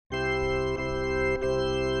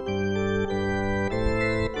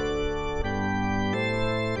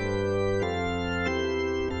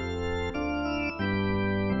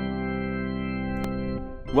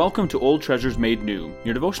Welcome to Old Treasures Made New,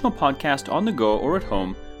 your devotional podcast on the go or at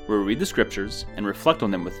home, where we read the scriptures and reflect on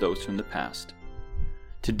them with those from the past.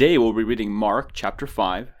 Today we'll be reading Mark chapter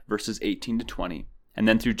 5, verses 18 to 20, and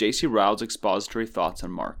then through J.C. Ryle's expository thoughts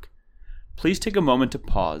on Mark. Please take a moment to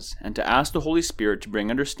pause and to ask the Holy Spirit to bring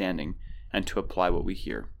understanding and to apply what we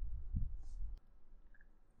hear.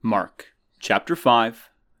 Mark chapter 5,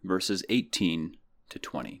 verses 18 to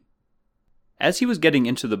 20. As he was getting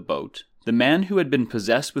into the boat, the man who had been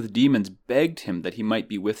possessed with demons begged him that he might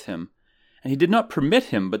be with him. And he did not permit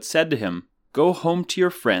him, but said to him, "Go home to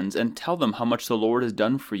your friends and tell them how much the Lord has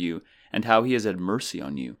done for you, and how he has had mercy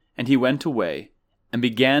on you." And he went away, and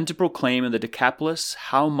began to proclaim in the Decapolis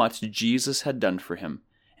how much Jesus had done for him,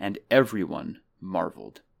 and everyone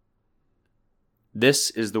marveled.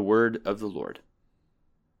 This is the word of the Lord.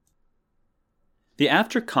 The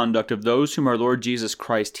after-conduct of those whom our Lord Jesus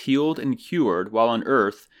Christ healed and cured while on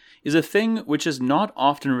earth is a thing which is not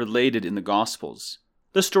often related in the Gospels.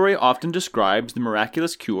 The story often describes the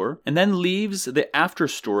miraculous cure and then leaves the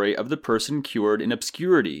after-story of the person cured in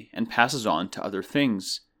obscurity and passes on to other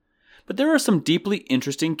things. But there are some deeply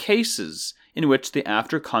interesting cases in which the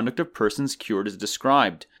after-conduct of persons cured is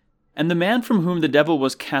described, and the man from whom the devil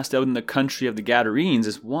was cast out in the country of the Gadarenes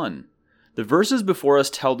is one. The verses before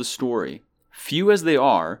us tell the story. Few as they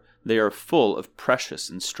are full of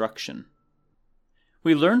precious instruction.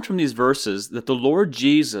 We learn from these verses that the Lord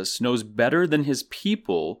Jesus knows better than his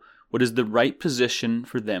people what is the right position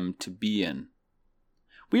for them to be in.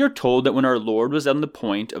 We are told that when our Lord was on the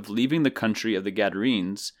point of leaving the country of the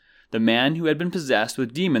Gadarenes, the man who had been possessed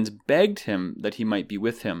with demons begged him that he might be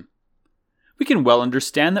with him. We can well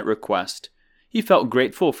understand that request. He felt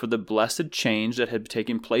grateful for the blessed change that had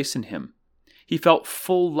taken place in him. He felt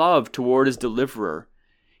full love toward his deliverer.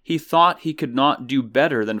 He thought he could not do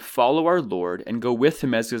better than follow our Lord and go with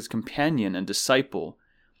him as his companion and disciple.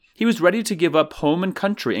 He was ready to give up home and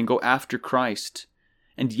country and go after Christ.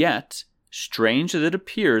 And yet, strange as it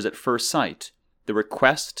appears at first sight, the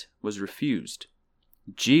request was refused.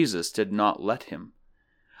 Jesus did not let him.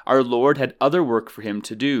 Our Lord had other work for him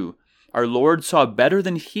to do. Our Lord saw better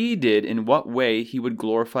than he did in what way he would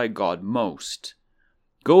glorify God most.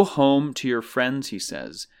 "Go home to your friends," he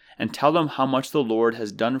says, "and tell them how much the Lord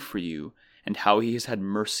has done for you and how he has had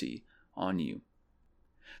mercy on you."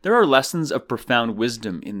 There are lessons of profound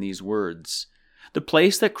wisdom in these words. The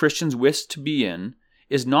place that Christians wish to be in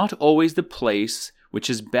is not always the place which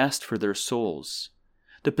is best for their souls.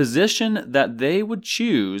 The position that they would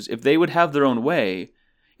choose if they would have their own way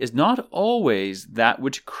is not always that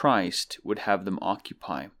which Christ would have them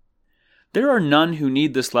occupy. There are none who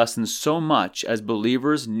need this lesson so much as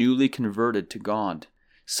believers newly converted to God.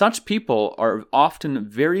 Such people are often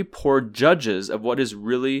very poor judges of what is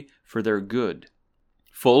really for their good.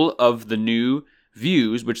 Full of the new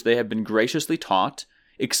views which they have been graciously taught,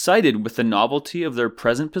 excited with the novelty of their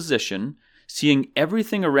present position, seeing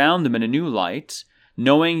everything around them in a new light,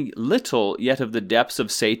 knowing little yet of the depths of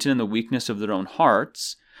Satan and the weakness of their own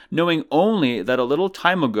hearts, knowing only that a little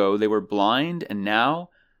time ago they were blind and now,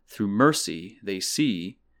 through mercy, they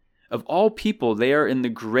see. Of all people, they are in the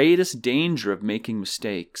greatest danger of making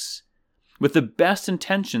mistakes. With the best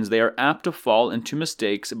intentions, they are apt to fall into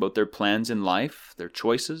mistakes about their plans in life, their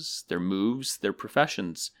choices, their moves, their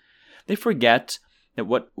professions. They forget that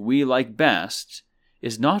what we like best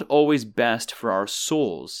is not always best for our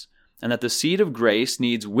souls, and that the seed of grace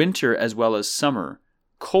needs winter as well as summer,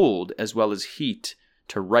 cold as well as heat,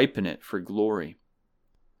 to ripen it for glory.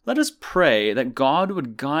 Let us pray that God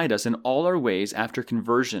would guide us in all our ways after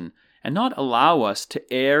conversion and not allow us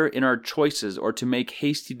to err in our choices or to make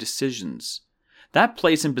hasty decisions. That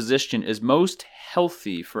place and position is most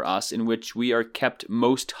healthy for us in which we are kept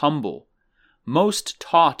most humble, most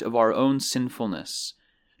taught of our own sinfulness,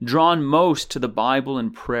 drawn most to the Bible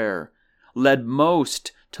and prayer, led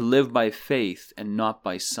most to live by faith and not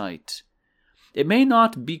by sight. It may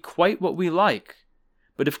not be quite what we like,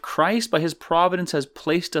 but if Christ by his providence has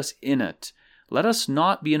placed us in it, let us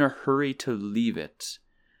not be in a hurry to leave it.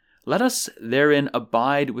 Let us therein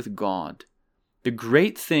abide with God. The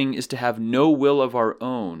great thing is to have no will of our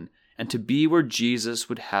own and to be where Jesus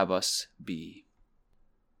would have us be.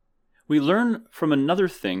 We learn from another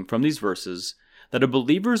thing from these verses that a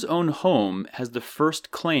believer's own home has the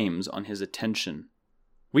first claims on his attention.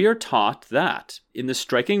 We are taught that in the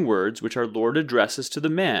striking words which our Lord addresses to the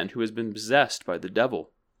man who has been possessed by the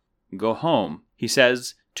devil. "Go home," he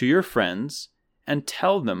says, "to your friends, and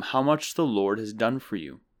tell them how much the Lord has done for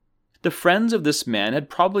you." The friends of this man had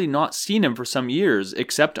probably not seen him for some years,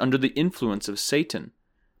 except under the influence of Satan.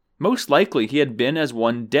 Most likely he had been as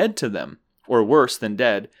one dead to them, or worse than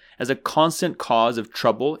dead, as a constant cause of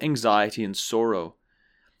trouble, anxiety, and sorrow.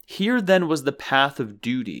 Here then was the path of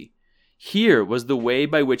duty. Here was the way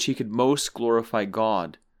by which he could most glorify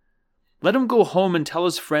God. Let him go home and tell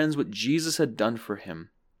his friends what Jesus had done for him.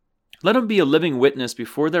 Let him be a living witness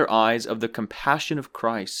before their eyes of the compassion of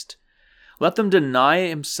Christ. Let them deny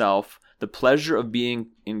himself the pleasure of being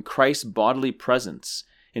in Christ's bodily presence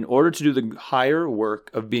in order to do the higher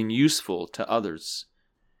work of being useful to others.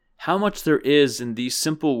 How much there is in these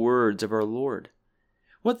simple words of our Lord.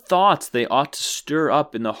 What thoughts they ought to stir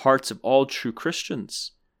up in the hearts of all true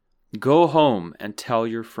Christians. Go home and tell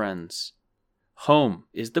your friends. Home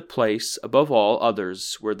is the place, above all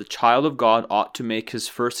others, where the child of God ought to make his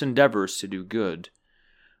first endeavors to do good.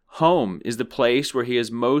 Home is the place where he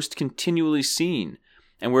is most continually seen,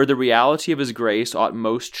 and where the reality of his grace ought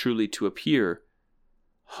most truly to appear.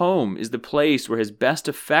 Home is the place where his best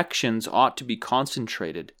affections ought to be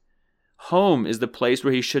concentrated. Home is the place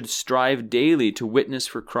where he should strive daily to witness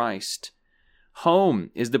for Christ. Home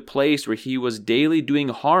is the place where he was daily doing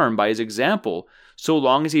harm by his example, so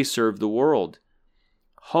long as he served the world.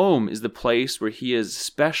 Home is the place where he is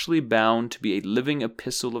specially bound to be a living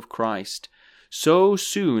epistle of Christ, so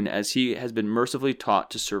soon as he has been mercifully taught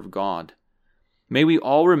to serve God. May we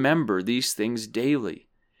all remember these things daily.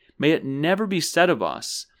 May it never be said of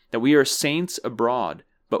us that we are saints abroad,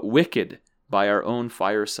 but wicked by our own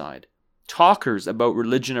fireside, talkers about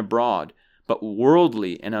religion abroad, but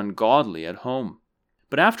worldly and ungodly at home.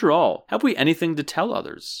 But after all, have we anything to tell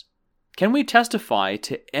others? Can we testify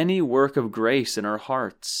to any work of grace in our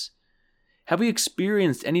hearts? Have we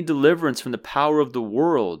experienced any deliverance from the power of the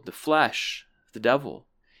world, the flesh, the devil?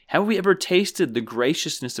 Have we ever tasted the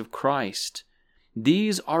graciousness of Christ?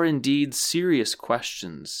 These are indeed serious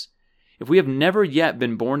questions. If we have never yet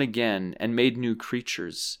been born again and made new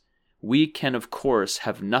creatures, we can of course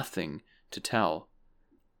have nothing to tell.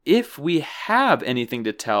 If we have anything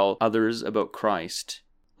to tell others about Christ,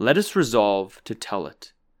 let us resolve to tell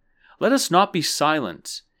it. Let us not be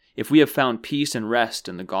silent if we have found peace and rest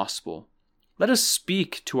in the gospel. Let us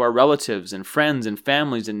speak to our relatives and friends and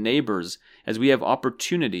families and neighbors as we have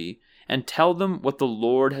opportunity and tell them what the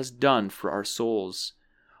Lord has done for our souls.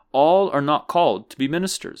 All are not called to be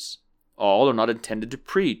ministers. All are not intended to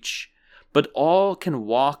preach, but all can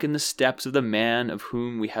walk in the steps of the man of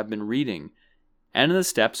whom we have been reading, and in the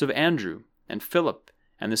steps of Andrew and Philip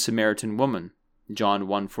and the Samaritan woman, John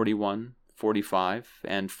 1:41, 45,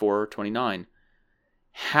 and 4:29.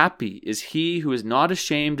 Happy is he who is not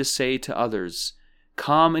ashamed to say to others,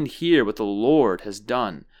 "Come and hear what the Lord has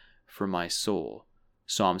done for my soul."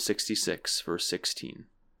 Psalm 66, verse 16.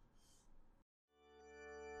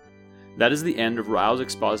 That is the end of Ryle's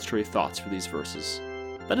expository thoughts for these verses.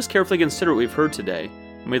 Let us carefully consider what we've heard today,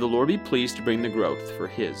 and may the Lord be pleased to bring the growth for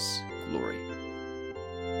His glory.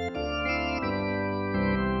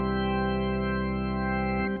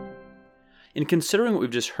 In considering what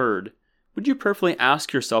we've just heard, would you prayerfully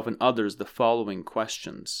ask yourself and others the following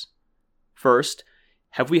questions? First,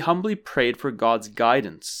 have we humbly prayed for God's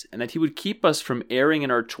guidance and that He would keep us from erring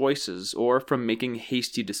in our choices or from making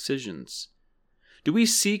hasty decisions? Do we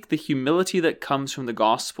seek the humility that comes from the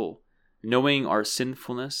gospel, knowing our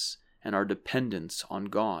sinfulness and our dependence on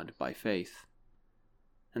God by faith?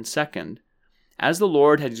 And second, as the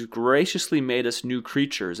Lord has graciously made us new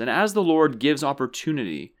creatures, and as the Lord gives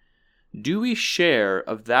opportunity, do we share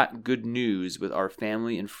of that good news with our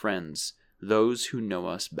family and friends, those who know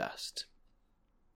us best?